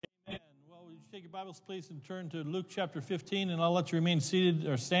Take your Bibles, please, and turn to Luke chapter 15, and I'll let you remain seated,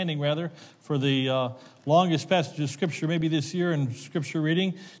 or standing rather, for the longest passage of Scripture maybe this year in Scripture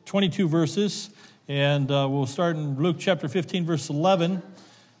reading, 22 verses, and we'll start in Luke chapter 15, verse 11.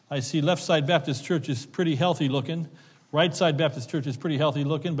 I see Left Side Baptist Church is pretty healthy looking. Right Side Baptist Church is pretty healthy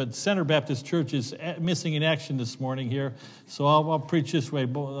looking, but Center Baptist Church is missing in action this morning here, so I'll preach this way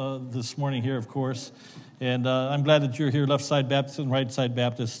this morning here, of course, and I'm glad that you're here, Left Side Baptist and Right Side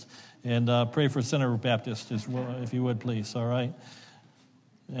Baptist. And pray for Center Baptist as well, if you would, please, all right?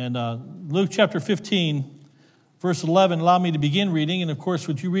 And Luke chapter 15, verse 11, allow me to begin reading. And, of course,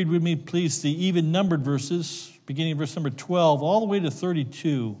 would you read with me, please, the even-numbered verses, beginning verse number 12, all the way to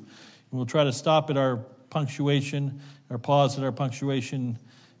 32. And we'll try to stop at our punctuation, or pause at our punctuation,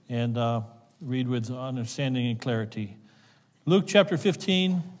 and read with understanding and clarity. Luke chapter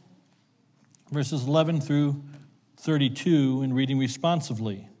 15, verses 11 through 32, and reading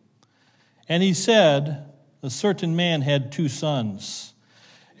responsively. And he said, a certain man had 2 sons,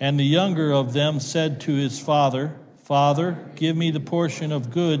 and the younger of them said to his father, Father, give me the portion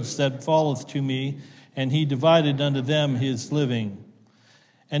of goods that falleth to me. And he divided unto them his living.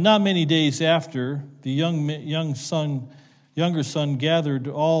 And not many days after, the younger son gathered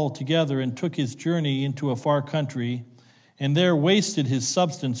all together and took his journey into a far country, and there wasted his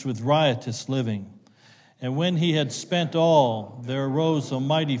substance with riotous living. And when he had spent all, there arose a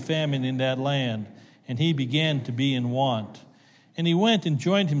mighty famine in that land, and he began to be in want. And he went and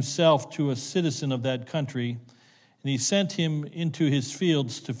joined himself to a citizen of that country, and he sent him into his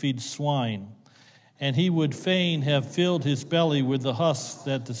fields to feed swine. And he would fain have filled his belly with the husks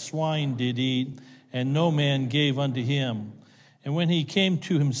that the swine did eat, and no man gave unto him. And when he came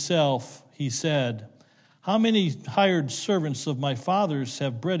to himself, he said, How many hired servants of my father's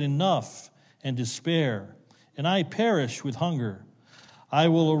have bread enough and to spare, and I perish with hunger? I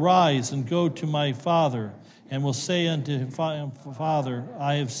will arise and go to my father, and will say unto him, Father,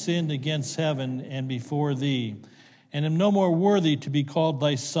 I have sinned against heaven and before thee, and am no more worthy to be called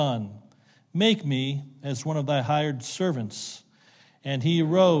thy son. Make me as one of thy hired servants. And he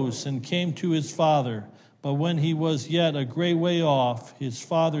arose and came to his father. But when he was yet a great way off, his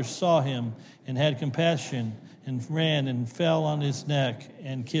father saw him and had compassion, and ran and fell on his neck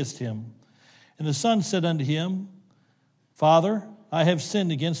and kissed him. And the son said unto him, Father, I have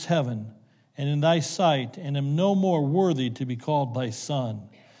sinned against heaven and in thy sight, and am no more worthy to be called thy son.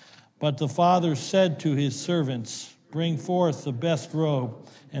 But the father said to his servants, Bring forth the best robe,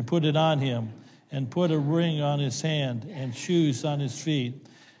 and put it on him, and put a ring on his hand, and shoes on his feet.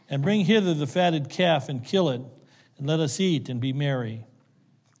 And bring hither the fatted calf, and kill it, and let us eat and be merry.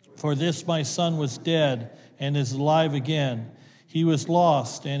 For this my son was dead, and is alive again. He was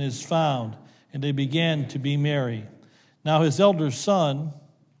lost, and is found. And they began to be merry. Now his elder son,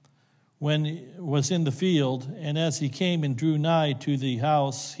 when was in the field, and as he came and drew nigh to the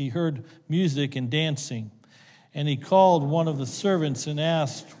house, he heard music and dancing. And he called one of the servants and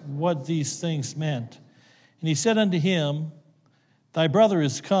asked what these things meant. And he said unto him, Thy brother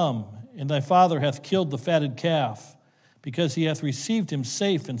is come, and thy father hath killed the fatted calf, because he hath received him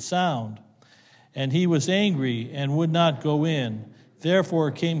safe and sound. And he was angry and would not go in. Therefore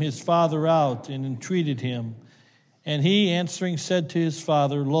came his father out and entreated him. And he answering said to his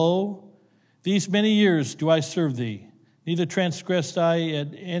father, Lo, these many years do I serve thee, neither transgressed I at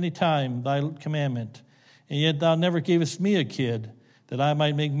any time thy commandment. And yet thou never gavest me a kid, that I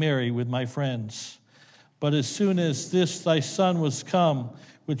might make merry with my friends. But as soon as this thy son was come,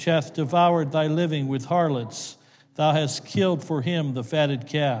 which hath devoured thy living with harlots, thou hast killed for him the fatted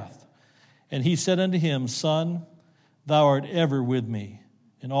calf. And he said unto him, Son, thou art ever with me,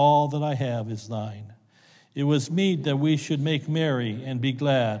 and all that I have is thine. It was meet that we should make merry and be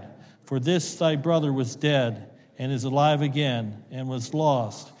glad. For this thy brother was dead, and is alive again, and was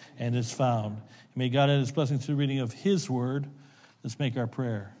lost, and is found. May God add his blessing to the reading of his word. Let's make our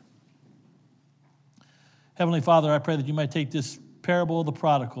prayer. Heavenly Father, I pray that you might take this parable of the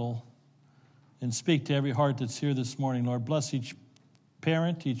prodigal and speak to every heart that's here this morning. Lord, bless each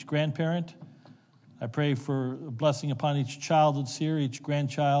parent, each grandparent. I pray for a blessing upon each child that's here, each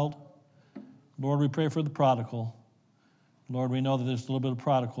grandchild. Lord, we pray for the prodigal. Lord, we know that there's a little bit of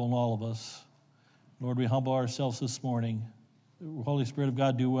prodigal in all of us. Lord, we humble ourselves this morning. Holy Spirit of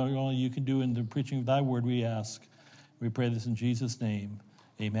God, do what only you can do in the preaching of thy word, we ask. We pray this in Jesus' name.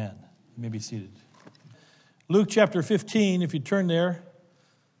 Amen. You may be seated. Luke chapter 15, if you turn there.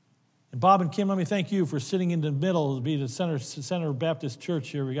 And Bob and Kim, let me thank you for sitting in the middle to be the center Baptist Church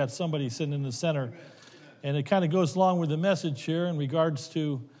here. We got somebody sitting in the center. And it kind of goes along with the message here in regards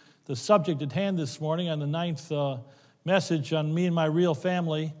to the subject at hand this morning on the 9th message on me and my real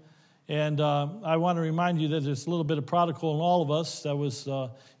family. And I want to remind you that there's a little bit of prodigal in all of us. That was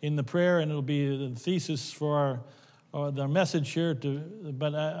in the prayer, and it'll be the thesis for our message here.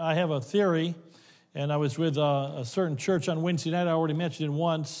 But I have a theory, and I was with a certain church on Wednesday night. I already mentioned it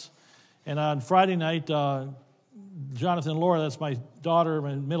once. And on Friday night, Jonathan and Laura, that's my daughter,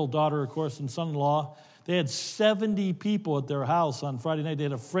 my middle daughter, of course, and son-in-law, they had 70 people at their house on Friday night. They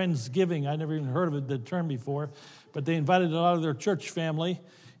had a Friendsgiving. I never even heard of the term before. But they invited a lot of their church family.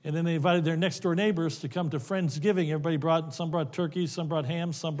 And then they invited their next-door neighbors to come to Friendsgiving. Some brought turkeys, some brought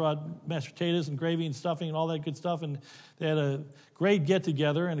ham, some brought mashed potatoes and gravy and stuffing and all that good stuff. And they had a great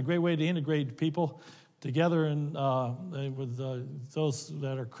get-together and a great way to integrate people together and with those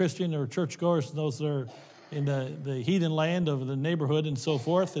that are Christian or churchgoers and those that are in the heathen land of the neighborhood and so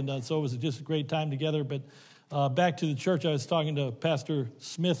forth. And so it was just a great time together. But back to the church, I was talking to Pastor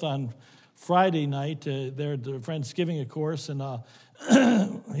Smith on Friday night there at the Friendsgiving, of course, and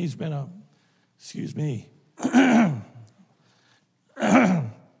he's been excuse me.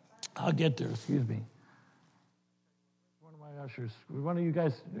 I'll get there, excuse me. One of my ushers, one of you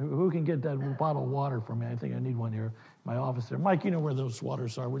guys, who can get that bottle of water for me? I think I need one here in my office there. Mike, you know where those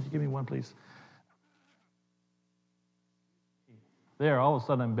waters are. Would you give me one, please? There, all of a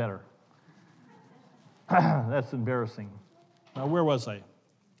sudden I'm better. That's embarrassing. Now, where was I?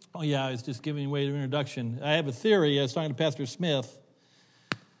 Oh, yeah, I was just giving away the introduction. I have a theory. I was talking to Pastor Smith.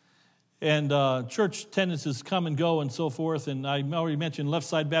 And church attendances come and go and so forth. And I already mentioned left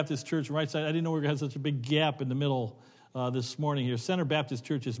side Baptist Church, right side. I didn't know we had such a big gap in the middle this morning here. Center Baptist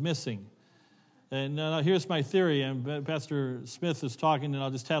Church is missing. And here's my theory. And Pastor Smith is talking, and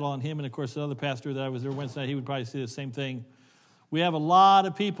I'll just tattle on him. And, of course, the other pastor that I was there Wednesday night, he would probably say the same thing. We have a lot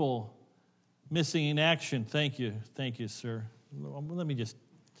of people missing in action. Thank you, sir. Let me just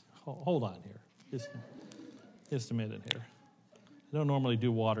hold on here. Just a minute here. I don't normally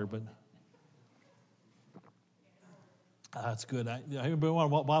do water, but that's good. Anybody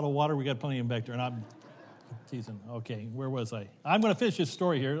want a bottle of water? We got plenty of them back there. And I'm teasing. Okay, where was I? I'm going to finish this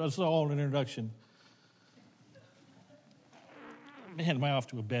story here. That's all an introduction. Man, am I off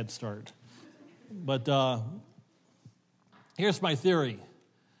to a bad start. But here's my theory.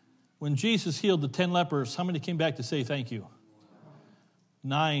 When Jesus healed the 10 lepers, how many came back to say thank you?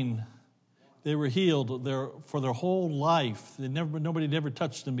 9. They were healed for their whole life. Nobody had ever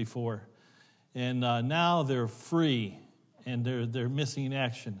touched them before. And now they're free, and they're missing in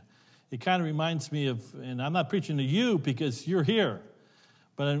action. It kind of reminds me of, and I'm not preaching to you because you're here,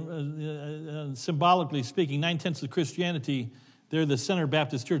 but symbolically speaking, 9/10 of Christianity, they're the Center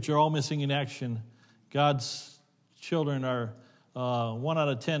Baptist Church. They're all missing in action. God's children are 1 out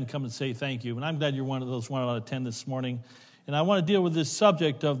of 10 come and say thank you. And I'm glad you're one of those 1 out of 10 this morning. And I want to deal with this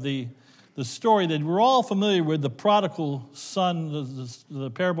subject of the story that we're all familiar with, the prodigal son,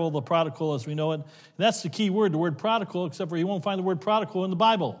 the parable of the prodigal as we know it. And that's the key word, the word prodigal, except for you won't find the word prodigal in the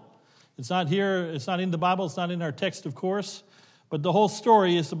Bible. It's not here, it's not in the Bible, it's not in our text, of course. But the whole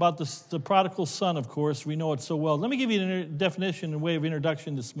story is about the prodigal son, of course. We know it so well. Let me give you a definition and way of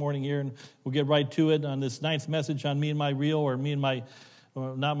introduction this morning here, and we'll get right to it on this 9th message on me and my real, or me and my,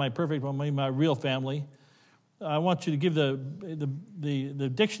 not my perfect, but me and my real family. I want you to give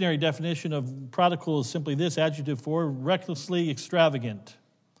the dictionary definition of prodigal is simply this, adjective for recklessly extravagant,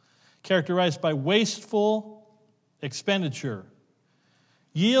 characterized by wasteful expenditure,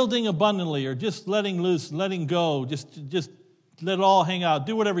 yielding abundantly, or just letting loose, letting go, just let it all hang out,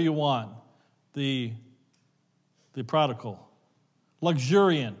 do whatever you want. The prodigal,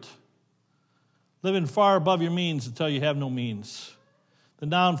 luxuriant, living far above your means until you have no means. The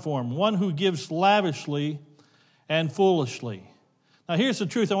noun form, one who gives lavishly and foolishly. Now here's the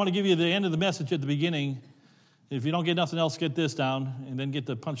truth. I want to give you the end of the message at the beginning. If you don't get nothing else, get this down, and then get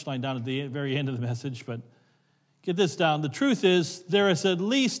the punchline down at the very end of the message. But get this down. The truth is there is at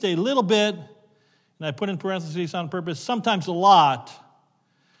least a little bit, and I put in parentheses on purpose, sometimes a lot.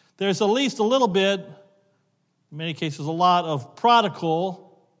 There's at least a little bit, in many cases a lot, of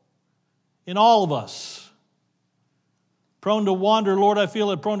prodigal in all of us. Prone to wander, Lord, I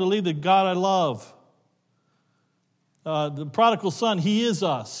feel it, prone to leave the God I love. The prodigal son, he is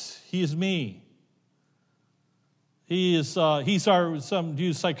us. He is me. He's our, some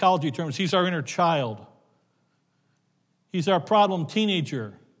use psychology terms, he's our inner child. He's our problem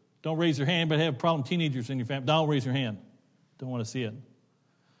teenager. Don't raise your hand, but have problem teenagers in your family. Don't raise your hand. Don't want to see it.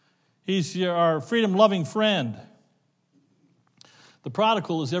 He's our freedom-loving friend. The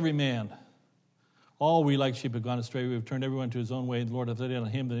prodigal is every man. All we like sheep have gone astray. We have turned everyone to his own way. The Lord hath laid on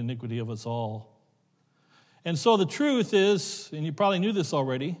him the iniquity of us all. And so the truth is, and you probably knew this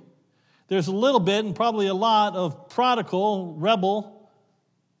already, there's a little bit and probably a lot of prodigal, rebel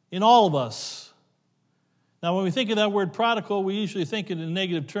in all of us. Now, when we think of that word prodigal, we usually think in a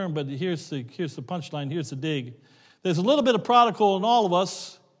negative term, but here's the punchline, here's the dig. There's a little bit of prodigal in all of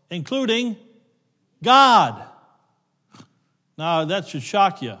us, including God. Now, that should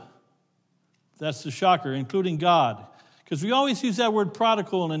shock you. That's the shocker, including God. Because we always use that word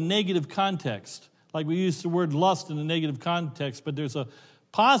prodigal in a negative context, like we use the word lust in a negative context, but there's a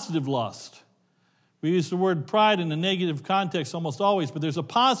positive lust. We use the word pride in a negative context almost always, but there's a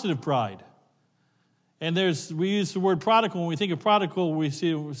positive pride. And we use the word prodigal. When we think of prodigal, we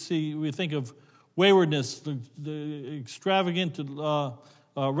think of waywardness, the extravagant,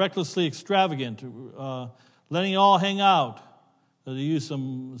 recklessly extravagant, letting it all hang out. To use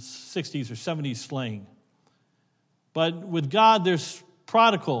some 60s or 70s slang. But with God, there's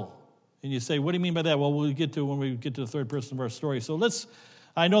prodigal. And you say, what do you mean by that? Well, we'll get to when we get to the third person of our story. So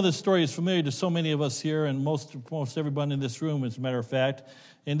I know this story is familiar to so many of us here, and most everyone in this room, as a matter of fact.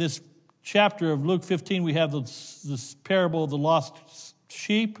 In this chapter of Luke 15, we have this parable of the lost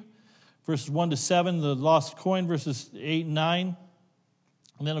sheep, verses 1 to 7, the lost coin, verses 8 and 9.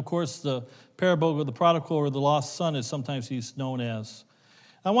 And then, of course, the parable of the prodigal or the lost son, as sometimes he's known as.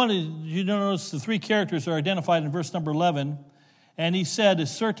 I wanted you to notice the three characters are identified in verse number 11. And he said, a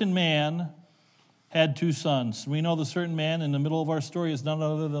certain man had two sons. We know the certain man in the middle of our story is none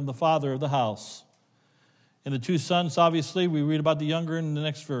other than the father of the house. And the two sons, obviously, we read about the younger in the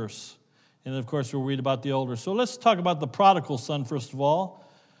next verse. And, of course, we'll read about the older. So let's talk about the prodigal son, first of all.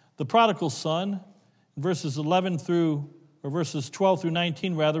 The prodigal son, verses 12 through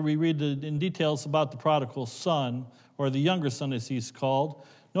 19, rather, we read in details about the prodigal son, or the younger son as he's called.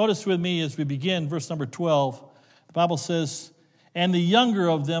 Notice with me as we begin, verse number 12, the Bible says, and the younger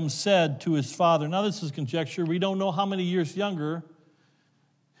of them said to his father. Now this is conjecture. We don't know how many years younger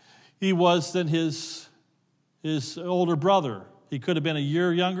he was than his older brother. He could have been a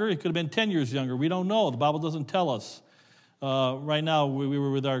year younger. He could have been 10 years younger. We don't know. The Bible doesn't tell us. Right now, we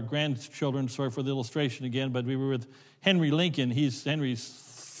were with our grandchildren. Sorry for the illustration again, but we were with Henry Lincoln.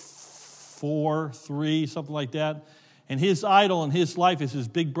 Henry's 4, 3, something like that. And his idol in his life is his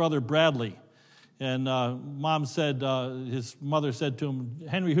big brother, Bradley. And his mother said to him,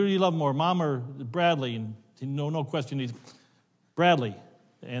 Henry, who do you love more, Mom or Bradley? And no question, he's Bradley.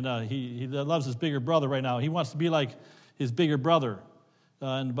 And he loves his bigger brother right now. He wants to be like his bigger brother.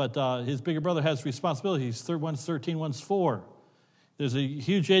 But his bigger brother has responsibilities. One's 13, one's 4. There's a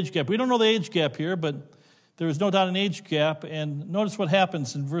huge age gap. We don't know the age gap here, but there is no doubt an age gap. And notice what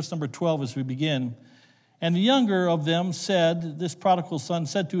happens in verse number 12 as we begin. And the younger of them said, this prodigal son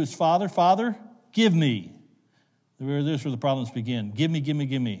said to his father, Father, give me. There's where the problems begin. Give me, give me,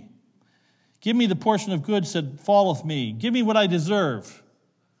 give me. Give me the portion of goods that falleth me. Give me what I deserve.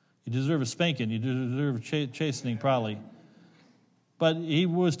 You deserve a spanking. You deserve chastening, probably. But he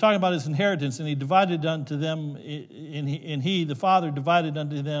was talking about his inheritance, and he divided unto them, and he, the father, divided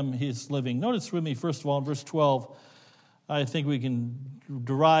unto them his living. Notice with me, first of all, in verse 12, I think we can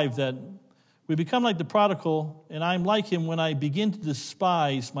derive that we become like the prodigal, and I'm like him when I begin to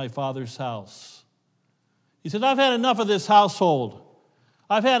despise my father's house. He said, I've had enough of this household.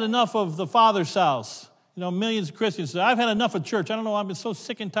 I've had enough of the Father's house. You know, millions of Christians say, I've had enough of church. I don't know, I've been so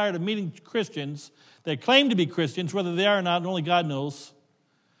sick and tired of meeting Christians that claim to be Christians, whether they are or not, only God knows.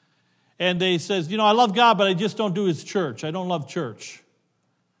 And they says, you know, I love God, but I just don't do his church. I don't love church.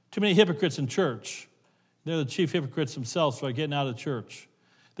 Too many hypocrites in church. They're the chief hypocrites themselves for getting out of church.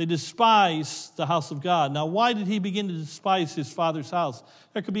 They despise the house of God. Now, why did he begin to despise his father's house?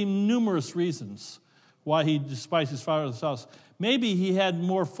 There could be numerous reasons why he despised his father's house. Maybe he had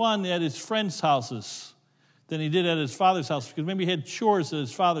more fun at his friends' houses than he did at his father's house, because maybe he had chores at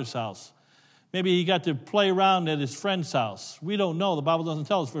his father's house. Maybe he got to play around at his friend's house. We don't know. The Bible doesn't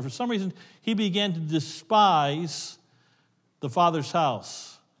tell us. But for some reason, he began to despise the Father's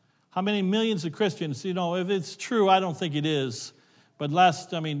house. How many millions of Christians, you know, if it's true, I don't think it is. But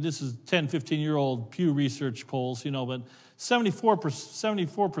this is 10, 15-year-old Pew Research polls, you know, but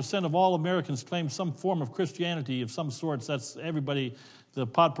 74% of all Americans claim some form of Christianity of some sorts. That's everybody, the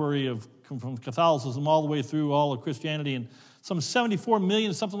potpourri from Catholicism all the way through all of Christianity. And some 74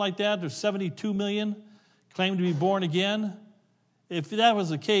 million, something like that, there's 72 million claim to be born again. If that was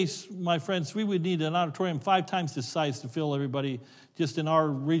the case, my friends, we would need an auditorium 5 times this size to fill everybody just in our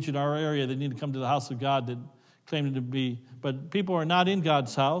region, our area, that need to come to the house of God that claim to be. But people are not in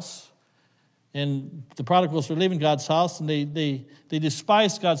God's house. And the prodigals are leaving God's house, and they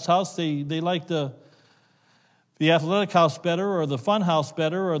despise God's house. They like the athletic house better, or the fun house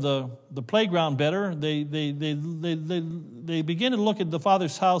better, or the playground better. They begin to look at the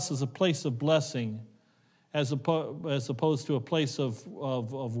Father's house as a place of blessing as opposed to a place of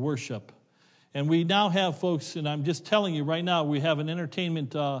worship. And we now have folks, and I'm just telling you right now, we have an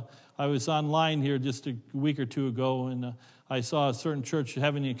entertainment. I was online here just a week or two ago, and I saw a certain church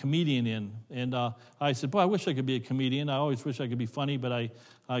having a comedian in. And I said, boy, I wish I could be a comedian. I always wish I could be funny, but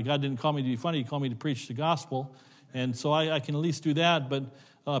God didn't call me to be funny. He called me to preach the gospel. And so I can at least do that.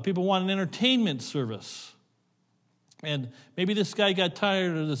 But people want an entertainment service. And maybe this guy got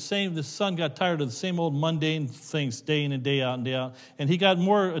tired of this son got tired of the same old mundane things day in and day out and day out. And he got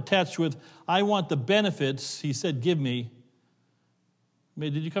more attached with, I want the benefits. He said, give me.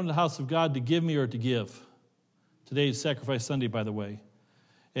 Did you come to the house of God to give me or to give? Today is Sacrifice Sunday, by the way.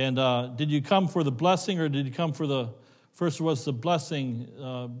 And did you come for the blessing or did you come for first was the blessing?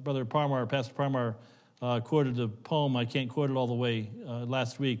 Brother Parmar, Pastor Parmar, quoted a poem. I can't quote it all the way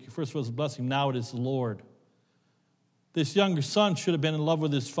last week. First was the blessing, now it is the Lord. This younger son should have been in love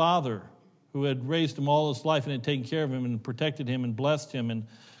with his father, who had raised him all his life and had taken care of him and protected him and blessed him and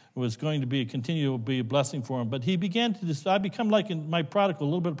was going to continue to be a blessing for him. But he began to I become like in my prodigal, a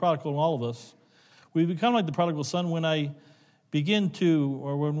little bit of prodigal in all of us. We become like the prodigal son when when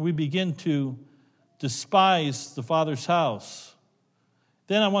we begin to despise the Father's house.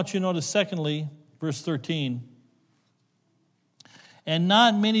 Then I want you to notice, secondly, verse 13. And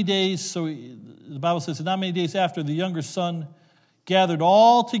not many days, so the Bible says, not many days after, the younger son gathered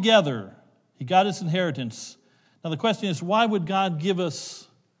all together. He got his inheritance. Now the question is, why would the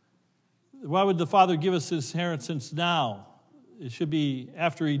Father give us his inheritance now? It should be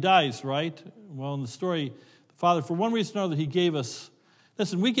after he dies, right? Well, in the story, the Father, for one reason or another, he gave us,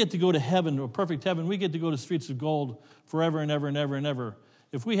 listen, we get to go to heaven, to a perfect heaven. We get to go to streets of gold forever and ever and ever and ever.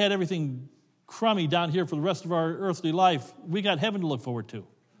 If we had everything crummy down here for the rest of our earthly life, we got heaven to look forward to.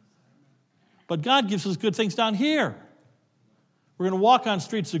 But God gives us good things down here. We're going to walk on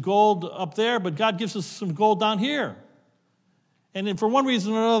streets of gold up there, but God gives us some gold down here. And then for one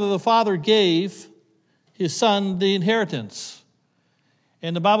reason or another, the Father gave his Son the inheritance.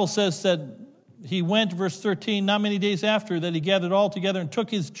 And the Bible says that he went, verse 13, not many days after, that he gathered all together and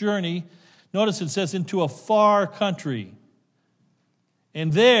took his journey. Notice it says, into a far country.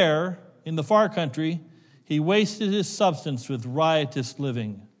 And there, in the far country, he wasted his substance with riotous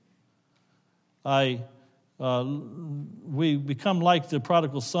living. We become like the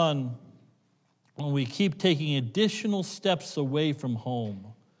prodigal son when we keep taking additional steps away from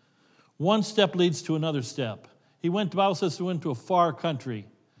home. One step leads to another step. The Bible says he went to a far country.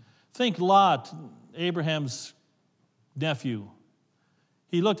 Think Lot, Abraham's nephew.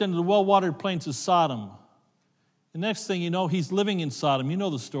 He looked into the well-watered plains of Sodom. The next thing you know, he's living in Sodom. You know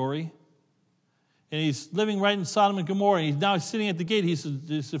the story. And he's living right in Sodom and Gomorrah. And he's now sitting at the gate. He's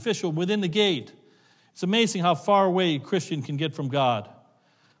this official within the gate. It's amazing how far away a Christian can get from God.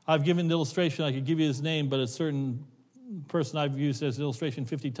 I've given the illustration. I could give you his name, but a certain person I've used as an illustration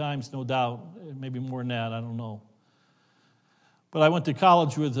 50 times, no doubt. Maybe more than that. I don't know. But I went to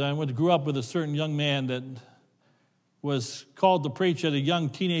college grew up with a certain young man that was called to preach at a young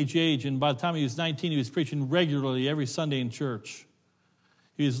teenage age. And by the time he was 19, he was preaching regularly every Sunday in church.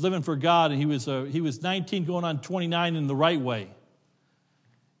 He was living for God, and he was 19 going on 29 in the right way.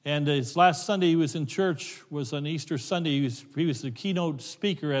 And his last Sunday he was in church was on Easter Sunday. He was the keynote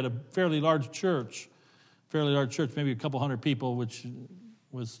speaker at a fairly large church, maybe a couple hundred people, which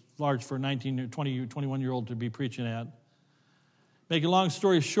was large for a 19 or 20 or 21-year-old to be preaching at. Make a long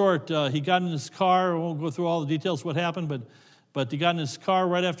story short, he got in his car. I won't go through all the details of what happened, but he got in his car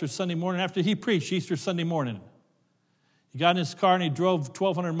right after Sunday morning, after he preached Easter Sunday morning. He got in his car and he drove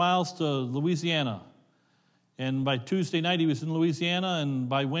 1,200 miles to Louisiana. And by Tuesday night, he was in Louisiana, and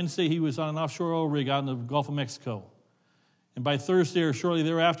by Wednesday, he was on an offshore oil rig out in the Gulf of Mexico. And by Thursday or shortly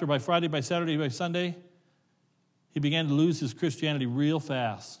thereafter, by Friday, by Saturday, by Sunday, he began to lose his Christianity real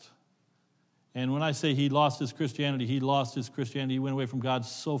fast. And when I say he lost his Christianity, he lost his Christianity. He went away from God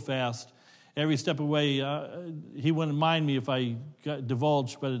so fast. Every step away, he wouldn't mind me if I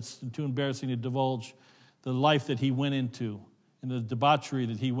divulged, but it's too embarrassing to divulge the life that he went into and the debauchery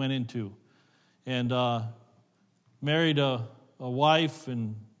that he went into. And married a wife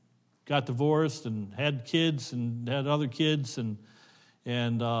and got divorced and had kids and had other kids and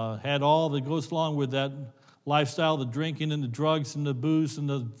had all that goes along with that lifestyle, the drinking and the drugs and the booze and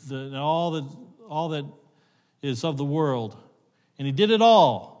and all that is of the world. And he did it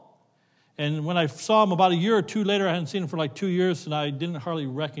all. And when I saw him about a year or two later, I hadn't seen him for like 2 years, and I didn't hardly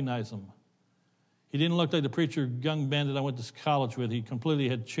recognize him. He didn't look like the preacher, young man that I went to college with. He completely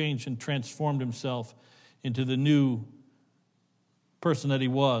had changed and transformed himself into the new person that he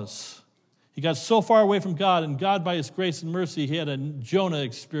was. He got so far away from God, and God, by his grace and mercy, he had a Jonah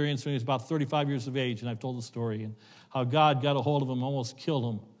experience when he was about 35 years of age, and I've told the story, and how God got a hold of him, almost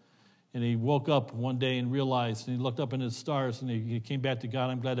killed him. And he woke up one day and realized, and he looked up into the stars, and he came back to God.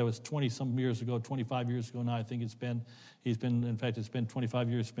 I'm glad that was 20-some years ago, 25 years ago now. I think it's been 25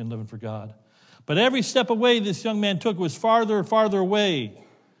 years he's been living for God. But every step away this young man took was farther and farther away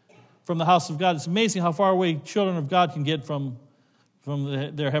from the house of God. It's amazing how far away children of God can get from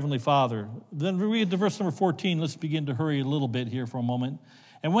their Heavenly Father. Then we read to verse number 14. Let's begin to hurry a little bit here for a moment.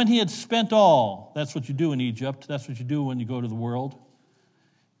 And when he had spent all, that's what you do in Egypt. That's what you do when you go to the world.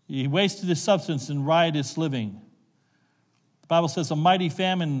 He wasted his substance in riotous living. The Bible says a mighty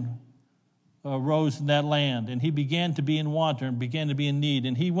famine arose in that land, and he began to be in want and began to be in need.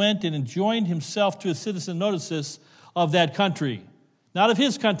 And he went and joined himself to a citizen, notice this, of that country. Not of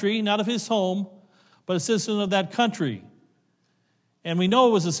his country, not of his home, but a citizen of that country. And we know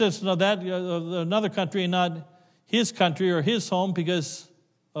it was a citizen of another country and not his country or his home because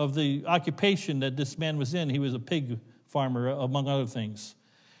of the occupation that this man was in. He was a pig farmer, among other things.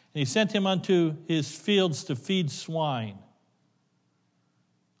 And he sent him unto his fields to feed swine.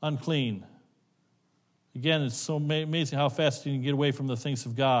 Unclean. Again, it's so amazing how fast you can get away from the things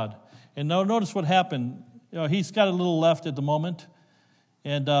of God. And now notice what happened. He's got a little left at the moment.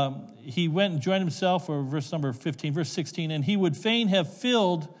 And he went and joined himself, or verse number 15, verse 16, and he would fain have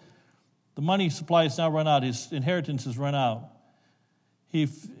filled, the money supply is now run out, his inheritance is run out.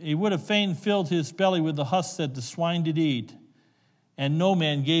 He would have fain filled his belly with the husk that the swine did eat, and no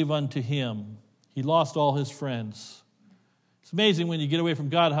man gave unto him. He lost all his friends. It's amazing when you get away from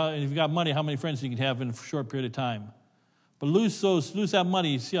God, and if you've got money, how many friends you can have in a short period of time. But lose that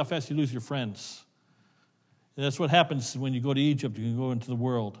money, see how fast you lose your friends. And that's what happens when you go to Egypt, you can go into the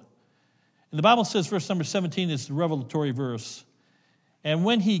world. And the Bible says, verse number 17 is the revelatory verse. And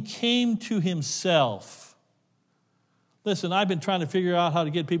when he came to himself, listen, I've been trying to figure out how to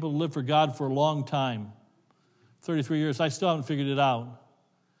get people to live for God for a long time. 33 years, I still haven't figured it out.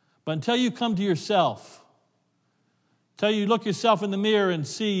 But until you come to yourself, until you look yourself in the mirror and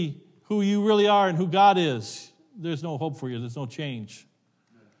see who you really are and who God is, there's no hope for you. There's no change.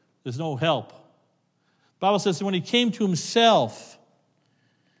 There's no help. The Bible says that when he came to himself,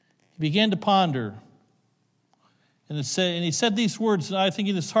 he began to ponder. And he said these words, and I think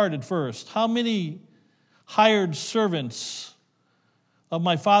in his heart at first, how many hired servants of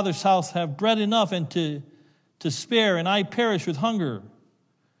my father's house have bread enough and to spare, and I perish with hunger?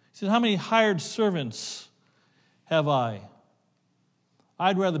 He said, how many hired servants have I?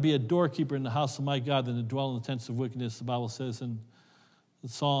 I'd rather be a doorkeeper in the house of my God than to dwell in the tents of wickedness, the Bible says in the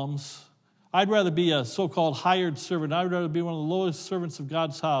Psalms. I'd rather be a so-called hired servant. I'd rather be one of the lowest servants of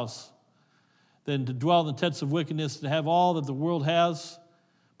God's house than to dwell in the tents of wickedness, to have all that the world has,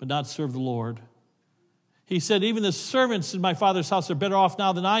 but not serve the Lord. He said, even the servants in my Father's house are better off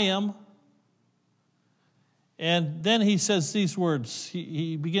now than I am. And then he says these words.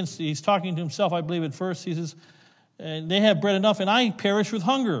 He's talking to himself, I believe, at first. He says, and they have bread enough, and I perish with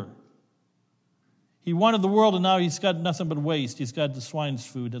hunger. He wanted the world, and now he's got nothing but waste. He's got the swine's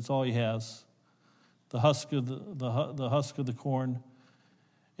food. That's all he has. The husk of the husk of the corn.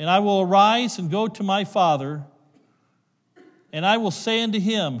 And I will arise and go to my father, and I will say unto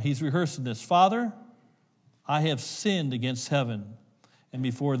him, he's rehearsing this, Father, I have sinned against heaven and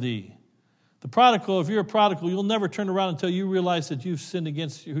before thee. The prodigal, if you're a prodigal, you'll never turn around until you realize that you've sinned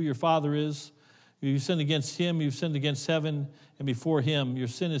against who your father is. You've sinned against him, you've sinned against heaven, and before him. Your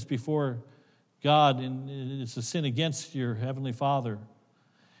sin is before God, and it's a sin against your heavenly Father.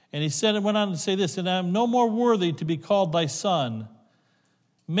 And he said, and went on to say this, and I am no more worthy to be called thy son.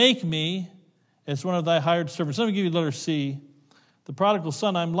 Make me as one of thy hired servants. Let me give you letter C. The prodigal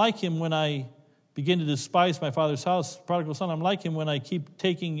son, I'm like him when I begin to despise my father's house. The prodigal son, I'm like him when I keep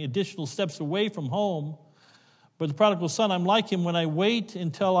taking additional steps away from home. But the prodigal son, I'm like him when I wait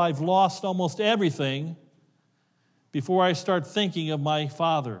until I've lost almost everything before I start thinking of my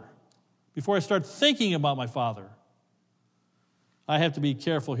father. Before I start thinking about my father. I have to be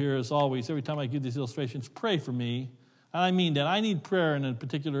careful here as always. Every time I give these illustrations, pray for me. And I mean that. I need prayer in a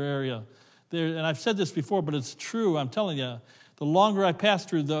particular area. And I've said this before, but it's true. I'm telling you, the longer I pass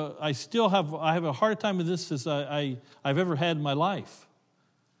through, I have a harder time with this as I've ever had in my life.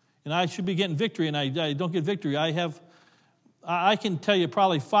 And I should be getting victory, and I don't get victory. I can tell you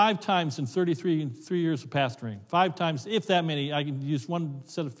probably 5 times in 3 years of pastoring. 5 times, if that many, I can use one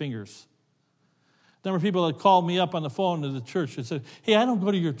set of fingers. There were people that called me up on the phone to the church and said, hey, I don't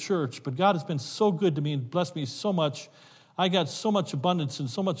go to your church, but God has been so good to me and blessed me so much. I got so much abundance and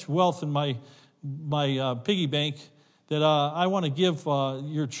so much wealth in my piggy bank that I want to give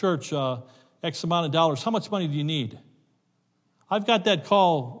your church X amount of dollars. How much money do you need? I've got that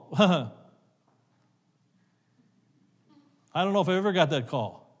call. I don't know if I ever got that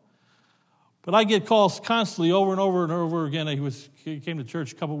call. But I get calls constantly over and over and over again. He came to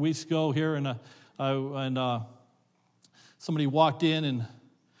church a couple of weeks ago here, and somebody walked in, and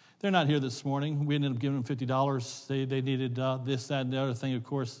they're not here this morning. We ended up giving them $50. They needed this, that, and the other thing. Of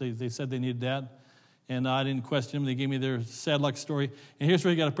course, they said they needed that. And I didn't question them. They gave me their sad luck story. And here's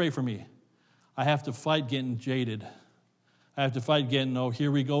where you got to pray for me. I have to fight getting jaded. I have to fight getting, oh,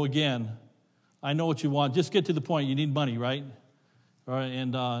 here we go again. I know what you want. Just get to the point. You need money, right? All right,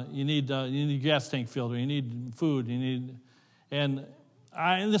 and you need a gas tank filled, or you need food. Listen.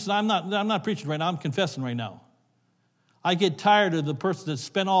 I'm not preaching right now. I'm confessing right now. I get tired of the person that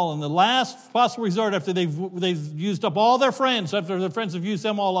spent all in the last possible resort after they've used up all their friends, after their friends have used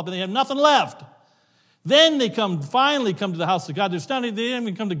them all up, and they have nothing left. Then they finally come to the house of God. They didn't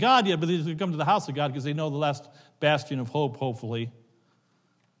even come to God yet, but they come to the house of God because they know the last bastion of hope, hopefully.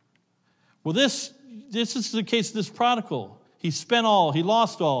 Well, this is the case of this prodigal. He spent all. He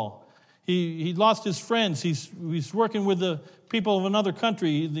lost all. He lost his friends. He's working with the people of another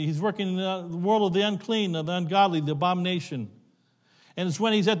country. He's working in the world of the unclean, of the ungodly, the abomination. And it's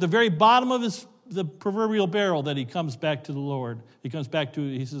when he's at the very bottom of the proverbial barrel that he comes back to the Lord. He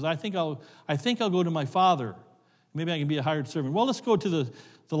says, I think I'll go to my father. Maybe I can be a hired servant. Well, let's go to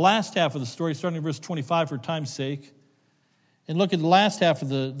the last half of the story, starting in verse 25 for time's sake. And look at the last half of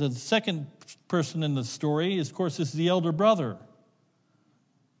the second person in the story. Of course, this is the elder brother.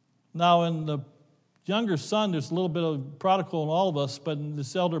 Now, in the younger son, there's a little bit of prodigal in all of us, but in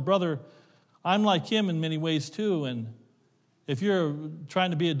this elder brother, I'm like him in many ways too. And if you're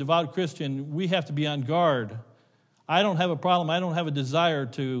trying to be a devout Christian, we have to be on guard. I don't have a problem. I don't have a desire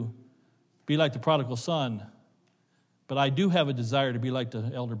to be like the prodigal son, but I do have a desire to be like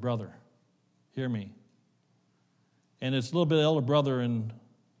the elder brother. Hear me. And it's a little bit of elder brother in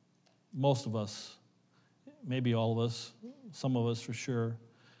most of us, maybe all of us, some of us for sure.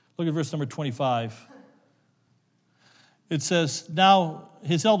 Look at verse number 25. It says, now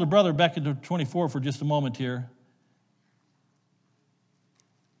his elder brother, back into 24 for just a moment here.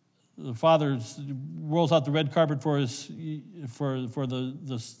 The father rolls out the red carpet for the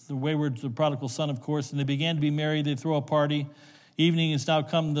wayward, the prodigal son, of course, and they began to be married. They throw a party. Evening has now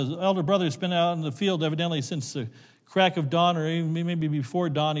come. The elder brother has been out in the field evidently since the crack of dawn, or even maybe before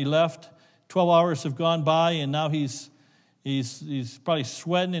dawn. He left. 12 hours have gone by, and now he's probably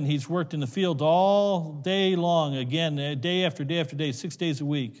sweating, and he's worked in the field all day long, again, day after day after day, 6 days a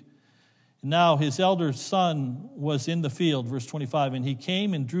week. And now his elder son was in the field, verse 25, and he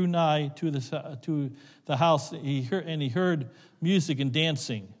came and drew nigh to the house. He heard music and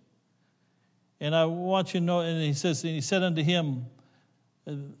dancing. And I want you to know, and he said unto him,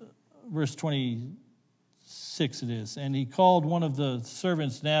 verse 26 it is, and he called one of the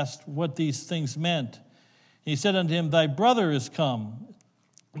servants and asked what these things meant. And he said unto him, thy brother is come,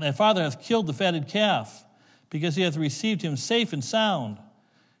 and thy father hath killed the fatted calf, because he hath received him safe and sound.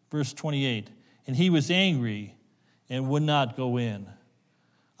 Verse 28, and he was angry and would not go in.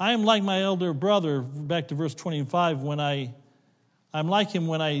 I am like my elder brother, back to verse 25, I'm like him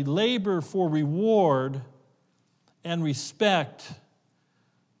when I labor for reward and respect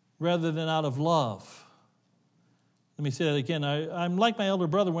rather than out of love. Let me say that again. I'm like my elder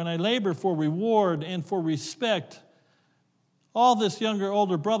brother when I labor for reward and for respect. All this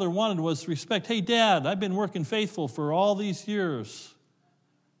older brother wanted was respect. Hey, Dad, I've been working faithful for all these years.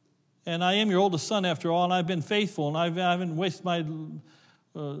 And I am your oldest son after all, and I've been faithful, and I haven't wasted my...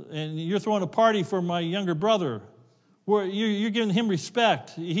 and you're throwing a party for my younger brother. You're giving him respect.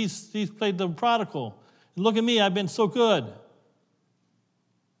 He's played the prodigal. And look at me, I've been so good.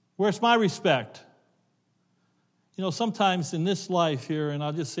 Where's my respect? You know, sometimes in this life here, and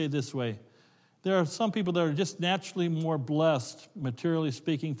I'll just say it this way, there are some people that are just naturally more blessed, materially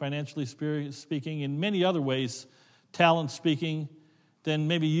speaking, financially speaking, in many other ways, talent speaking, than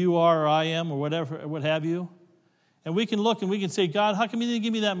maybe you are or I am or whatever, what have you. And we can look and we can say, God, how come you didn't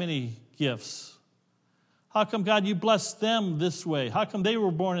give me that many gifts? How come, God, you blessed them this way? How come they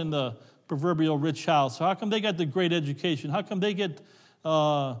were born in the proverbial rich house? How come they got the great education? How come they get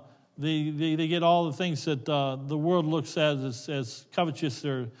they get all the things that the world looks at as covetous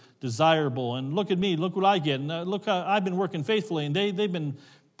or desirable? And look at me, look what I get. And look how I've been working faithfully, and they've been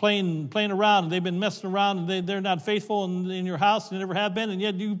playing around, and they've been messing around, and they're not faithful in your house, and they never have been, and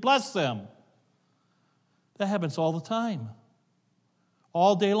yet you bless them. That happens all the time,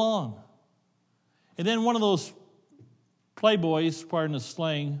 all day long. And then one of those playboys, pardon the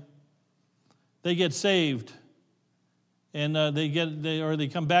slang, they get saved, and they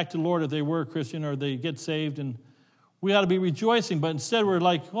come back to the Lord if they were a Christian, or they get saved, and we ought to be rejoicing. But instead we're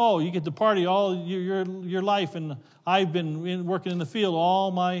like, oh, you get to party all your life, and I've been working in the field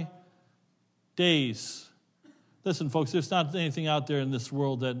all my days. Listen, folks, there's not anything out there in this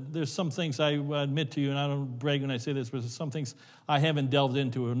world there's some things I admit to you, and I don't brag when I say this, but there's some things I haven't delved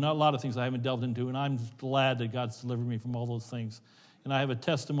into, and not a lot of things I haven't delved into, and I'm glad that God's delivered me from all those things. And I have a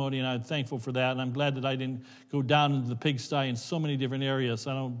testimony, and I'm thankful for that, and I'm glad that I didn't go down into the pigsty in so many different areas.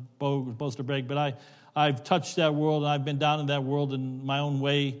 I don't boast or brag, but I've touched that world, and I've been down in that world in my own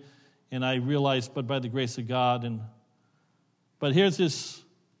way, and I realized, but by the grace of God. But here's this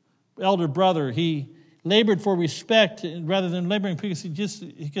elder brother. He labored for respect rather than laboring because he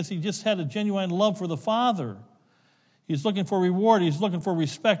just had a genuine love for the Father. He's looking for reward. He's looking for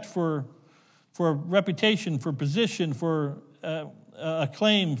respect, for reputation, for position, for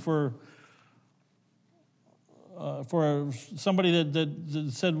acclaim, for somebody that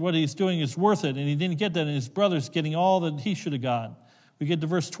said what he's doing is worth it, and he didn't get that, and his brother's getting all that he should have got. We get to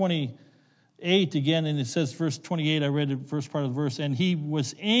verse 28 again, and it says, verse 28, I read the first part of the verse, and he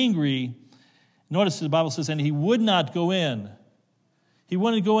was angry. Notice the Bible says, and he would not go in. He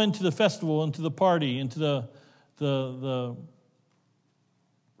wouldn't go into the festival, into the party, into to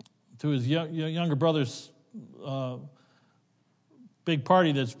his younger brother's big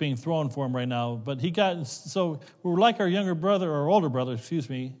party that's being thrown for him right now. But so we're like our elder brother.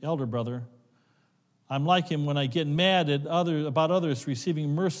 I'm like him when I get mad about others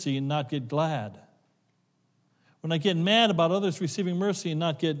receiving mercy and not get glad. When I get mad about others receiving mercy and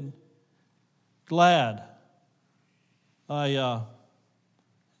not get glad. I,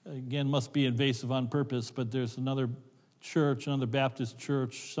 again, must be invasive on purpose, but there's another Baptist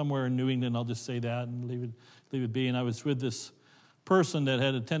church somewhere in New England, I'll just say that and leave it be. And I was with this person that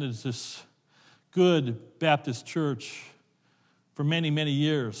had attended this good Baptist church for many, many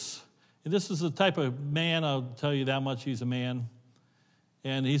years. And this is the type of man, I'll tell you that much, he's a man.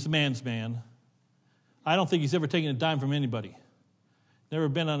 And he's a man's man. I don't think he's ever taken a dime from anybody. Never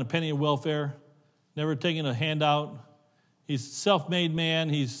been on a penny of welfare. Never taken a handout. He's a self-made man.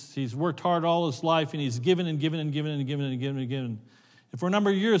 He's worked hard all his life, and he's given and given and given and given and given and given. And for a number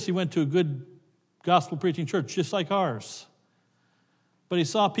of years, he went to a good gospel-preaching church, just like ours. But he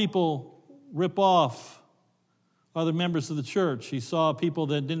saw people rip off other members of the church. He saw people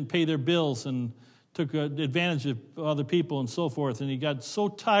that didn't pay their bills and took advantage of other people and so forth. And he got so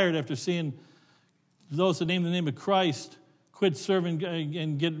tired after seeing those that named the name of Christ quit serving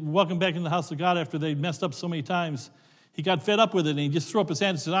and get welcomed back in the house of God after they messed up so many times. He got fed up with it, and he just threw up his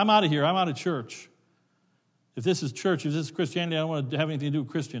hand and said, I'm out of here. I'm out of church. If this is church, if this is Christianity, I don't want to have anything to do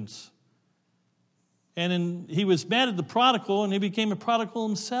with Christians. And then he was mad at the prodigal, and he became a prodigal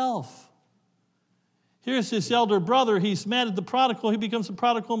himself. Here's this elder brother. He's mad at the prodigal. He becomes a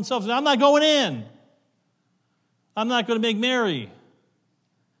prodigal himself. He says, I'm not going in. I'm not going to make merry.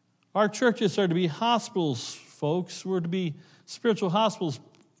 Our churches are to be hospitals, folks. We're to be spiritual hospitals,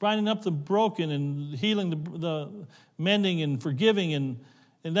 binding up the broken and healing the mending and forgiving. And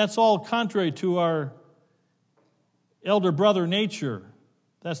that's all contrary to our elder brother nature.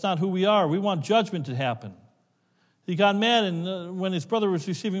 That's not who we are. We want judgment to happen. He got mad when his brother was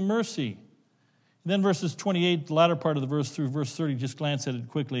receiving mercy. And then verses 28, the latter part of the verse through verse 30, just glance at it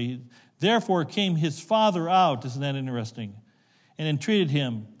quickly. Therefore came his father out, isn't that interesting, and entreated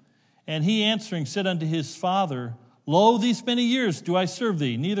him. And he answering said unto his father, Lo, these many years do I serve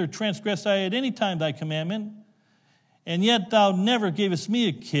thee, neither transgressed I at any time thy commandment. And yet thou never gavest me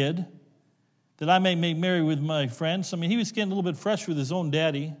a kid, that I may make merry with my friends. I mean, he was getting a little bit fresh with his own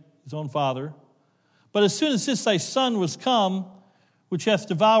daddy, his own father. But as soon as this thy son was come, which hath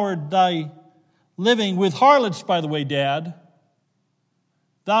devoured thy living with harlots, by the way, Dad,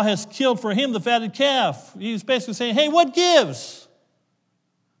 thou hast killed for him the fatted calf. He's basically saying, hey, what gives?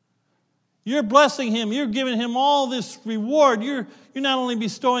 You're blessing him. You're giving him all this reward. You're not only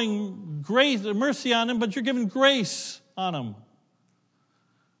bestowing grace, mercy on him, but you're giving grace on him.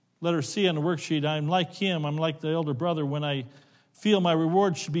 Letter C on the worksheet, I'm like him. I'm like the elder brother when I feel my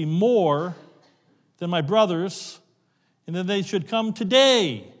reward should be more than my brothers, and that they should come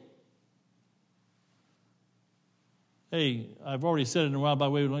today. Hey, I've already said it in a while, by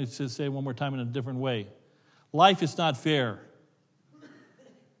the way, let me just say it one more time in a different way. Life is not fair.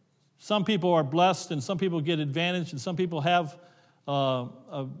 Some people are blessed, and some people get advantage, and some people have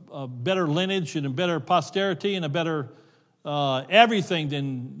a better lineage and a better posterity and a better everything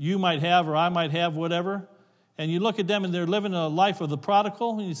than you might have or I might have, whatever. And you look at them and they're living a life of the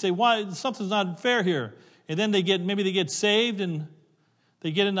prodigal, and you say, why? Something's not fair here. And then maybe they get saved, and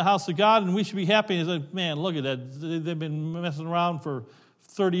They get in the house of God, and we should be happy. It's like, man, look at that. They've been messing around for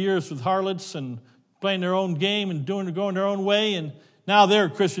 30 years with harlots and playing their own game and going their own way, and now they're a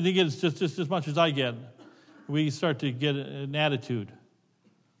Christian. They get just as much as I get. We start to get an attitude.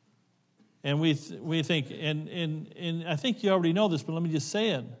 And we think, and I think you already know this, but let me just say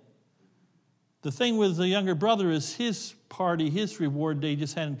it. The thing with the younger brother is his party, his reward day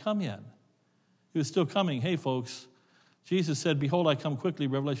just hadn't come yet. It was still coming. Hey, folks, Jesus said, behold, I come quickly,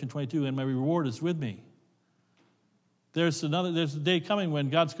 Revelation 22, and my reward is with me. There's a day coming when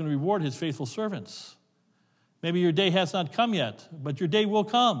God's going to reward his faithful servants. Maybe your day has not come yet, but your day will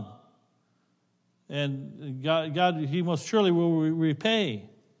come. And God, he most surely will repay.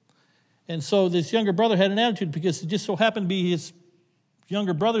 And so this younger brother had an attitude because it just so happened to be his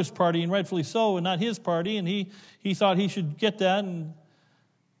younger brother's party, and rightfully so, and not his party, and he thought he should get that,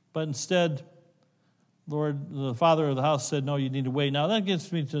 but instead, Lord, the father of the house said, no, you need to wait. Now that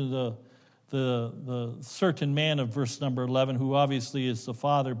gets me to the certain man of verse number 11, who obviously is the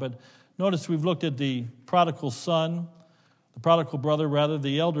father, but notice we've looked at the prodigal son, the prodigal brother, rather,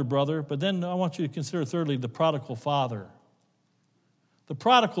 the elder brother, but then I want you to consider thirdly the prodigal father. The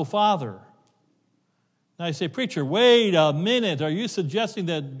prodigal father. Now you say, preacher, wait a minute. Are you suggesting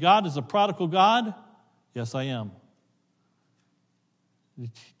that God is a prodigal God? Yes, I am.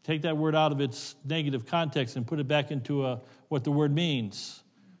 Take that word out of its negative context and put it back into what the word means.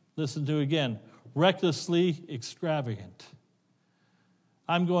 Listen to it again. Recklessly extravagant.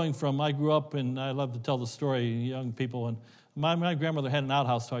 I grew up, and I love to tell the story, young people, and my grandmother had an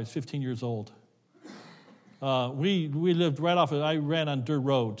outhouse till I was 15 years old. We lived right off I ran on dirt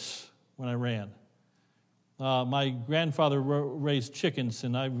roads when I ran. My grandfather raised chickens,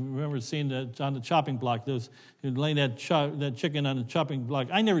 and I remember seeing that on the chopping block. Laying that chicken on the chopping block.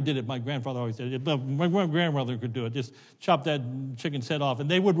 I never did it. My grandfather always did it. My grandmother could do it. Just chop that chicken's head off, and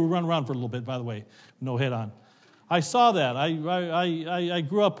they would run around for a little bit. By the way, no head on. I saw that. I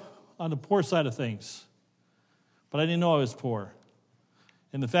grew up on the poor side of things, but I didn't know I was poor.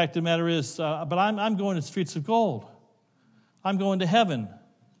 And the fact of the matter is, but I'm going to streets of gold. I'm going to heaven.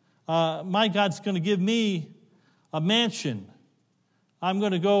 My God's going to give me a mansion. I'm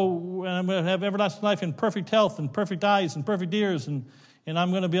going to go and I'm going to have everlasting life and perfect health and perfect eyes and perfect ears, and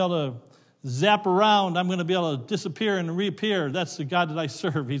I'm going to be able to zap around. I'm going to be able to disappear and reappear. That's the God that I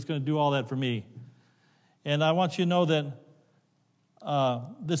serve. He's going to do all that for me. And I want you to know that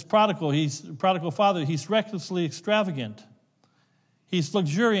this prodigal father, he's recklessly extravagant. He's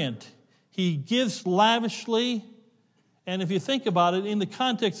luxuriant. He gives lavishly. And if you think about it, in the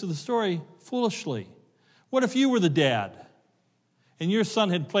context of the story, foolishly. What if you were the dad and your son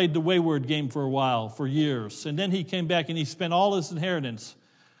had played the wayward game for a while, for years, and then he came back and he spent all his inheritance?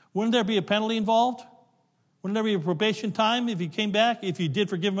 Wouldn't there be a penalty involved? Wouldn't there be a probation time if he came back, if you did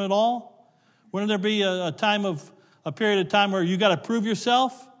forgive him at all? Wouldn't there be a period of time where you got to prove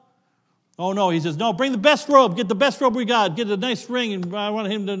yourself? Oh, no, he says, no, bring the best robe. Get the best robe we got. Get a nice ring, and I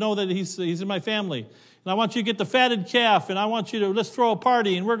want him to know that he's in my family. And I want you to get the fatted calf, and I want you to, let's throw a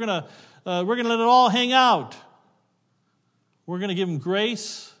party, and we're gonna let it all hang out. We're going to give him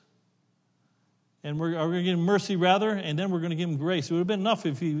grace, and we're going to give him mercy, rather, and then we're going to give him grace. It would have been enough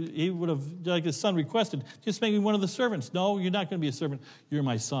if he would have, like his son requested, just make me one of the servants. No, you're not going to be a servant. You're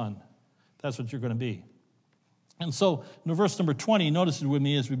my son. That's what you're going to be. And so, in verse number 20, notice it with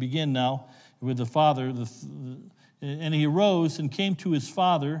me as we begin now with the father. And he arose and came to his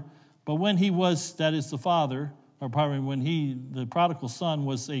father. But when he was, that is the father, or probably when the prodigal son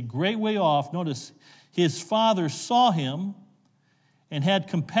was a great way off, notice, his father saw him and had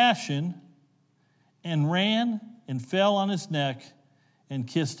compassion and ran and fell on his neck and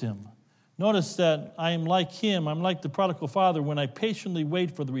kissed him. Notice that I am like him, I'm like the prodigal father when I patiently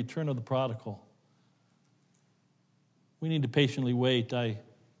wait for the return of the prodigal. We need to patiently wait. I've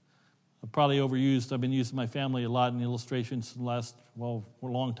probably overused. I've been using my family a lot in illustrations in the last, for a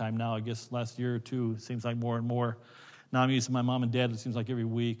long time now. I guess last year or two, it seems like more and more. Now I'm using my mom and dad, it seems like every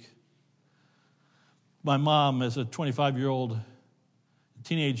week. My mom, as a 25-year-old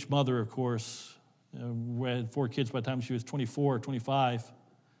teenage mother, of course, had 4 kids by the time she was 24 or 25,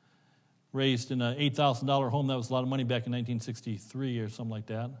 raised in an $8,000 home. That was a lot of money back in 1963 or something like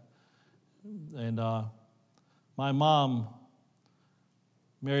that. And my mom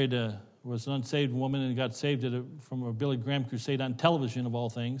was an unsaved woman and got saved from a Billy Graham crusade on television, of all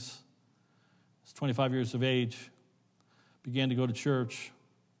things. Was 25 years of age, began to go to church,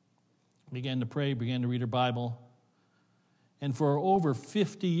 began to pray, began to read her Bible. And for over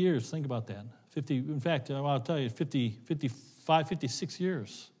 50 years, think about that. In fact, I'll tell you, 55, 56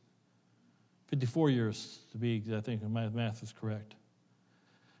 years. 54 years to be, I think my math is correct.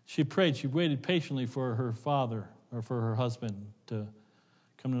 she prayed, she waited patiently for her father or for her husband to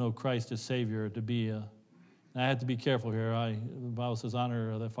come to know Christ as Savior, to be a... And I had to be careful here. The Bible says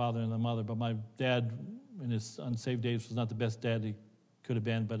honor the father and the mother, but my dad in his unsaved days was not the best dad he could have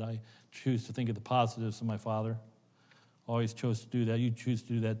been, but I choose to think of the positives of my father. Always chose to do that. You choose to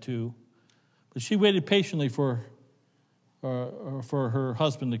do that too. But she waited patiently for her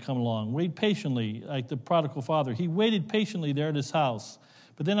husband to come along. Wait patiently, like the prodigal father. He waited patiently there at his house.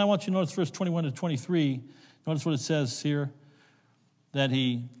 But then I want you to notice verse 21 to 23. Notice what it says here.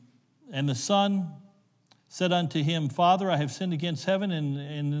 And the son said unto him, Father, I have sinned against heaven and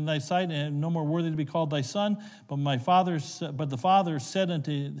in thy sight, and am no more worthy to be called thy son. But the father said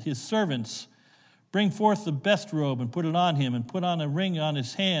unto his servants, Bring forth the best robe and put it on him, and put on a ring on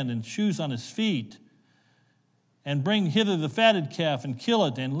his hand and shoes on his feet. And bring hither the fatted calf and kill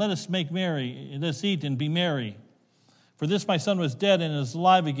it, and let us make merry, let us eat and be merry. For this my son was dead and is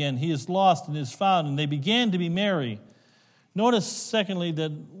alive again. He is lost and is found. And they began to be merry. Notice, secondly,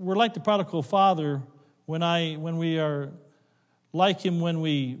 that we're like the prodigal father when we are like him when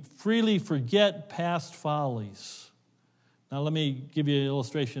we freely forget past follies. Now let me give you an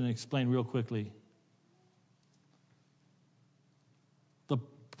illustration and explain real quickly. The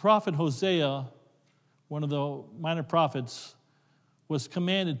prophet Hosea, one of the minor prophets, was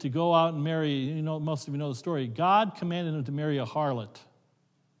commanded to go out and marry, most of you know the story. God commanded him to marry a harlot.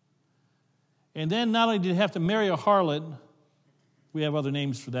 And then not only did he have to marry a harlot, we have other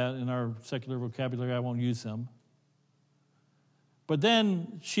names for that in our secular vocabulary, I won't use them. But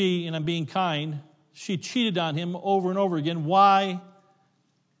then she, and I'm being kind, she cheated on him over and over again. Why?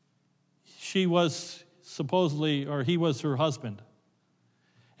 She was supposedly, or he was her husband.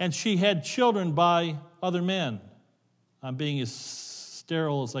 And she had children by other men. I'm being as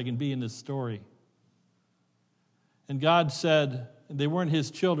sterile as I can be in this story. And God said, they weren't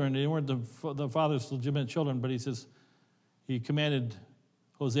his children, they weren't the father's legitimate children, but he commanded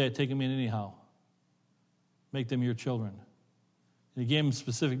Hosea, take them in anyhow. Make them your children. And he gave them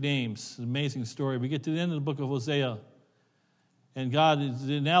specific names. It's an amazing story. We get to the end of the book of Hosea. And God,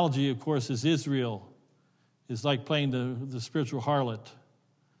 the analogy, of course, is Israel. Is like playing the spiritual harlot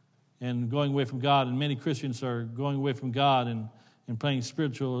and going away from God. And many Christians are going away from God and playing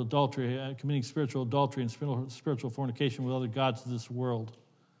spiritual adultery, committing spiritual adultery and spiritual fornication with other gods of this world.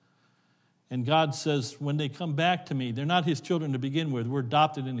 And God says, when they come back to me, they're not his children to begin with. We're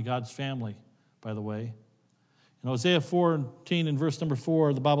adopted into God's family, by the way. In Hosea 14 and verse number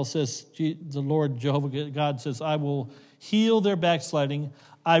 4, the Bible says, the Lord Jehovah God says, I will heal their backsliding.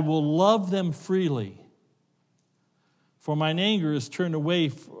 I will love them freely. For mine anger is turned away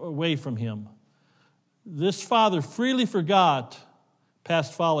from him. This father freely forgot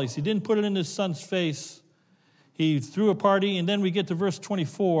past follies. He didn't put it in his son's face. He threw a party, and then we get to verse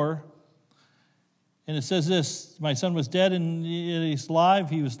 24. And it says this, my son was dead and he's alive.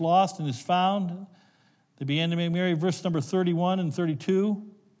 He was lost and is found. They began to make merry. Verse number 31 and 32.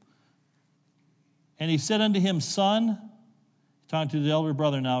 And he said unto him, Son, talking to the elder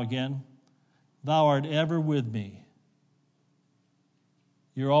brother now again, thou art ever with me.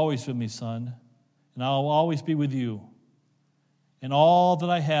 You're always with me, son, and I'll always be with you. And all that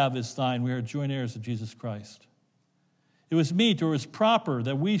I have is thine. We are joint heirs of Jesus Christ. It was meet, or it was proper,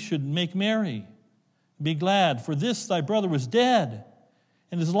 that we should make merry. Be glad, for this thy brother was dead,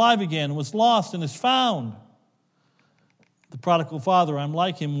 and is alive again, was lost, and is found. The prodigal father, I'm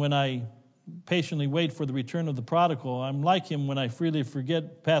like him when I patiently wait for the return of the prodigal. I'm like him when I freely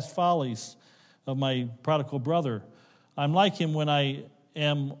forget past follies of my prodigal brother. I'm like him when I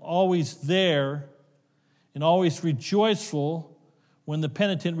am always there and always rejoiceful when the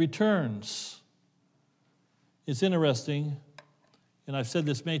penitent returns. It's interesting. And I've said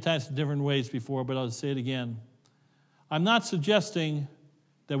this many times in different ways before, but I'll say it again. I'm not suggesting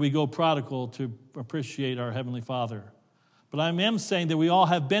that we go prodigal to appreciate our Heavenly Father. But I am saying that we all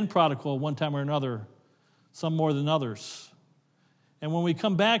have been prodigal one time or another, some more than others. And when we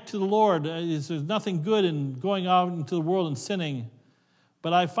come back to the Lord, there's nothing good in going out into the world and sinning.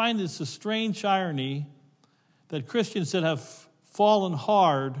 But I find this a strange irony that Christians that have fallen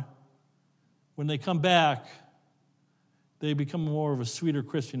hard, when they come back, they become more of a sweeter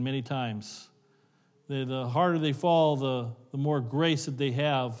Christian many times. The harder they fall, the more grace that they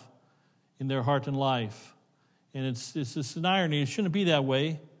have in their heart and life. And it's just an irony. It shouldn't be that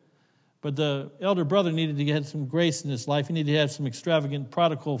way. But the elder brother needed to get some grace in his life. He needed to have some extravagant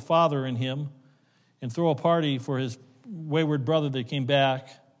prodigal father in him and throw a party for his wayward brother that came back.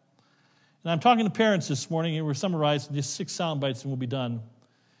 And I'm talking to parents this morning, and we're summarizing just 6 sound bites and we'll be done.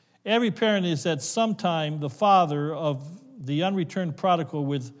 Every parent is at some time the father of the unreturned prodigal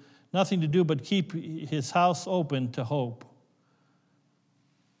with nothing to do but keep his house open to hope.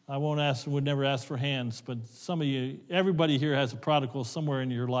 I would never ask for hands, but some of you, everybody here has a prodigal somewhere in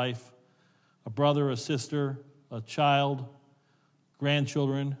your life, a brother, a sister, a child,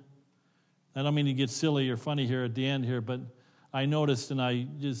 grandchildren. I don't mean to get silly or funny here at the end here, but I noticed, and I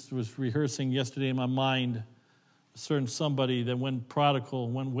just was rehearsing yesterday in my mind, a certain somebody that went prodigal,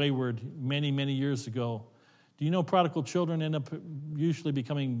 went wayward many, many years ago. Do you know prodigal children end up usually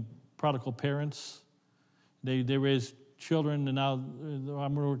becoming prodigal parents? They raise children, and now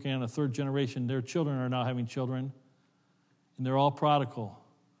I'm working on a third generation. Their children are now having children, and they're all prodigal.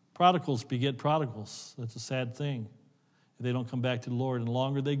 Prodigals beget prodigals. That's a sad thing. If they don't come back to the Lord, and the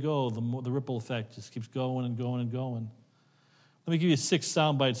longer they go, the ripple effect just keeps going and going and going. Let me give you 6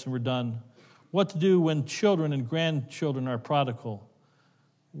 sound bites and we're done. What to do when children and grandchildren are prodigal.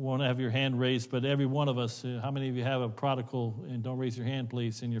 Won't have your hand raised, but every one of us, how many of you have a prodigal, and don't raise your hand,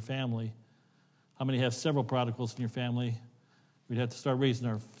 please, in your family? How many have several prodigals in your family? We'd have to start raising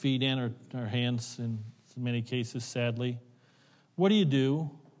our feet and our hands in many cases, sadly. What do you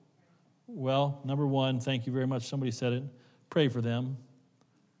do? Well, number 1, thank you very much. Somebody said it. Pray for them.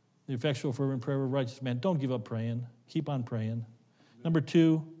 The effectual fervent prayer of a righteous man. Don't give up praying. Keep on praying. Number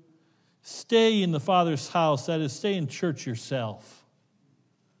 2, stay in the Father's house. That is, stay in church yourself.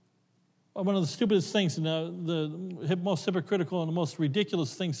 One of the stupidest things and the most hypocritical and the most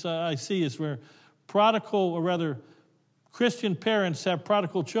ridiculous things I see is where Christian parents have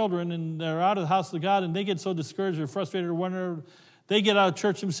prodigal children and they're out of the house of God and they get so discouraged or frustrated or whatever, they get out of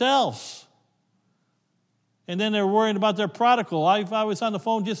church themselves. And then they're worrying about their prodigal. I was on the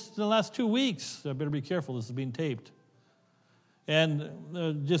phone just in the last 2 weeks. I better be careful. This is being taped. And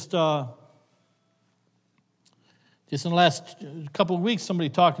just in the last couple of weeks, somebody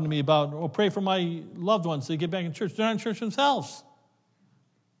talking to me about, pray for my loved ones. They get back in church. They're not in church themselves.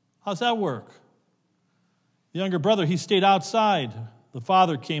 How's that work? The younger brother, he stayed outside. The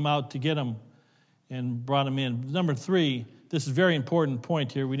father came out to get him and brought him in. Number 3, this is a very important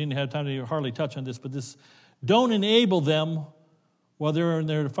point here. We didn't have time to hardly touch on this, but don't enable them while they're in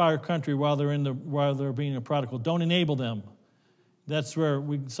their far country, while they're being a prodigal. Don't enable them. That's where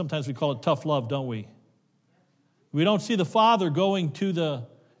sometimes we call it tough love, don't we? We don't see the father going to the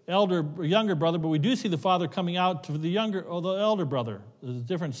younger brother, but we do see the father coming out to the elder brother. There's a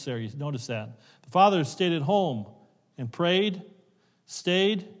difference there. You notice that. The father stayed at home and prayed,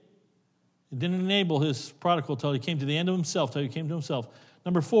 stayed, and didn't enable his prodigal till he came to the end of himself, till he came to himself.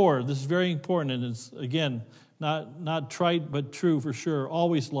 Number 4, this is very important, and it's, again, not trite, but true for sure.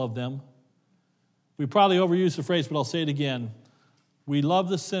 Always love them. We probably overuse the phrase, but I'll say it again. We love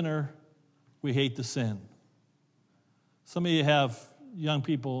the sinner, we hate the sin. Some of you have young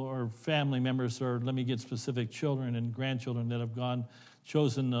people or family members, or let me get specific, children and grandchildren that have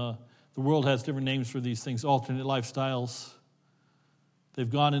chosen, the world has different names for these things, alternate lifestyles. They've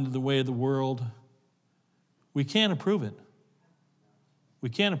gone into the way of the world. We can't approve it. We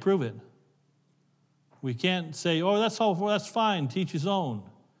can't approve it. We can't say, that's fine, teach his own.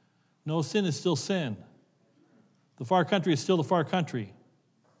 No, sin is still sin. The far country is still the far country.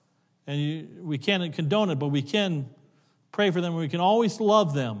 And we can't condone it, but we can pray for them. We can always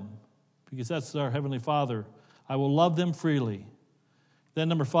love them because that's our Heavenly Father. I will love them freely. Then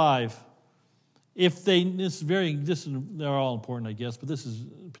number 5, they're all important, I guess, but this is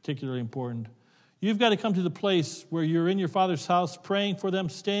particularly important. You've got to come to the place where you're in your Father's house, praying for them,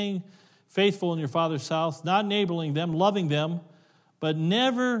 staying faithful in your Father's house, not enabling them, loving them, but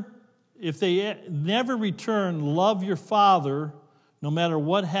if they never return, love your Father no matter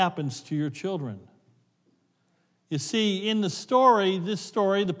what happens to your children. You see, in this story,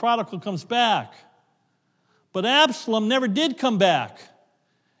 the prodigal comes back. But Absalom never did come back.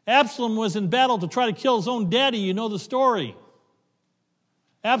 Absalom was in battle to try to kill his own daddy. You know the story.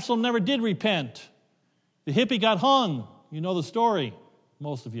 Absalom never did repent. The hippie got hung. You know the story,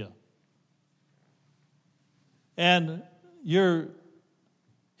 most of you. And your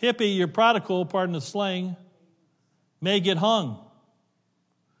hippie, your prodigal, pardon the slang, may get hung.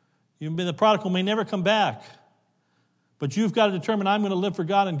 The prodigal may never come back. But you've got to determine, I'm going to live for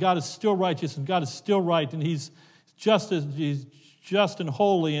God, and God is still righteous, and God is still right, and He's just and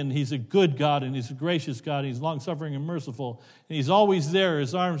holy, and He's a good God, and He's a gracious God, and He's long-suffering and merciful, and He's always there.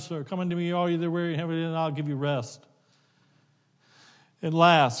 His arms are coming to me, all you there weary and heavy, and I'll give you rest. And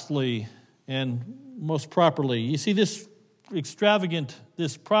lastly, and most properly, you see this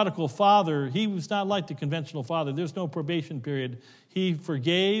prodigal father, he was not like the conventional father. There's no probation period. He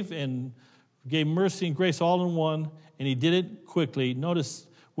forgave and gave mercy and grace all in one, and he did it quickly. Notice,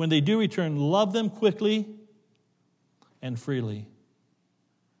 when they do return, love them quickly, and freely.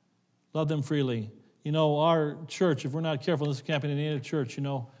 Love them freely. You know, our church, if we're not careful, this is camping in any other church, you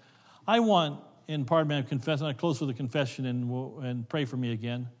know, I want, and pardon me, I'm confessing, I close with a confession and pray for me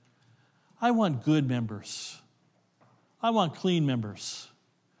again. I want good members. I want clean members.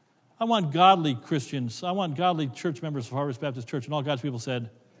 I want godly Christians. I want godly church members of Harvest Baptist Church. And all God's people said,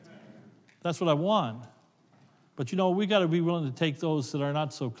 that's what I want. But you know, we got to be willing to take those that are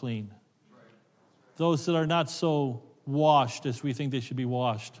not so clean. Those that are not so washed as we think they should be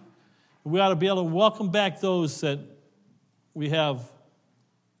washed. We ought to be able to welcome back those that we have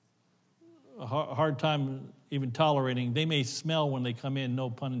a hard time even tolerating. They may smell when they come in,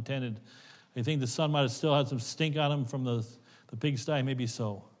 no pun intended. I think the son might have still had some stink on him from the pigsty, maybe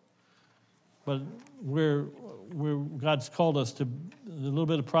so. But God's called us to a little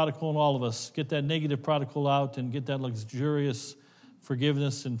bit of prodigal in all of us. Get that negative prodigal out and get that luxurious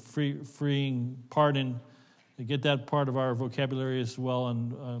forgiveness and freeing pardon. And get that part of our vocabulary as well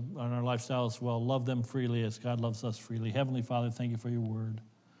and on our lifestyle as well. Love them freely as God loves us freely. Heavenly Father, thank you for your word.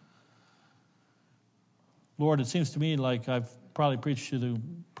 Lord, it seems to me like I've probably preached to the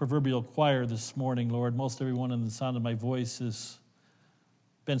proverbial choir this morning, Lord. Most everyone in the sound of my voice has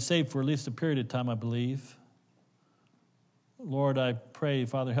been saved for at least a period of time, I believe. Lord, I pray,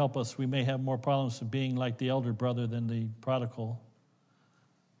 Father, help us. We may have more problems with being like the elder brother than the prodigal.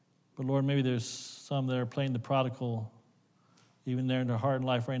 But Lord, maybe there's some that are playing the prodigal, even there in their heart and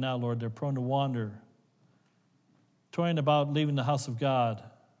life right now, Lord. They're prone to wander, toying about leaving the house of God,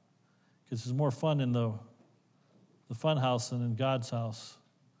 because it's more fun in the fun house than in God's house.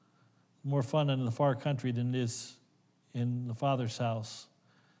 More fun in the far country than it is in the Father's house.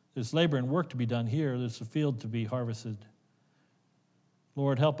 There's labor and work to be done here. There's a field to be harvested.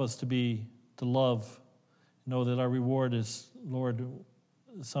 Lord, help us to love, know that our reward is, Lord,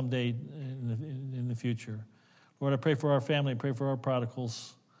 someday in the future. Lord, I pray for our family, I pray for our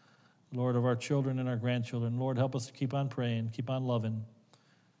prodigals, Lord, of our children and our grandchildren. Lord, help us to keep on praying, keep on loving.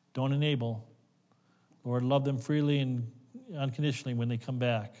 Don't enable. Lord, love them freely and unconditionally when they come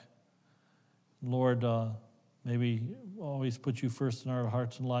back. Lord, maybe always put you first in our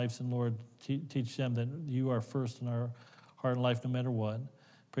hearts and lives, and Lord, teach them that you are first in our heart and life no matter what.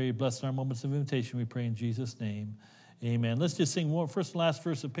 Pray you bless our moments of invitation, we pray in Jesus' name. Amen. Let's just sing first and last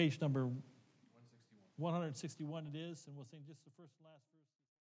verse of page number 161 it is, and we'll sing just the first and last verse.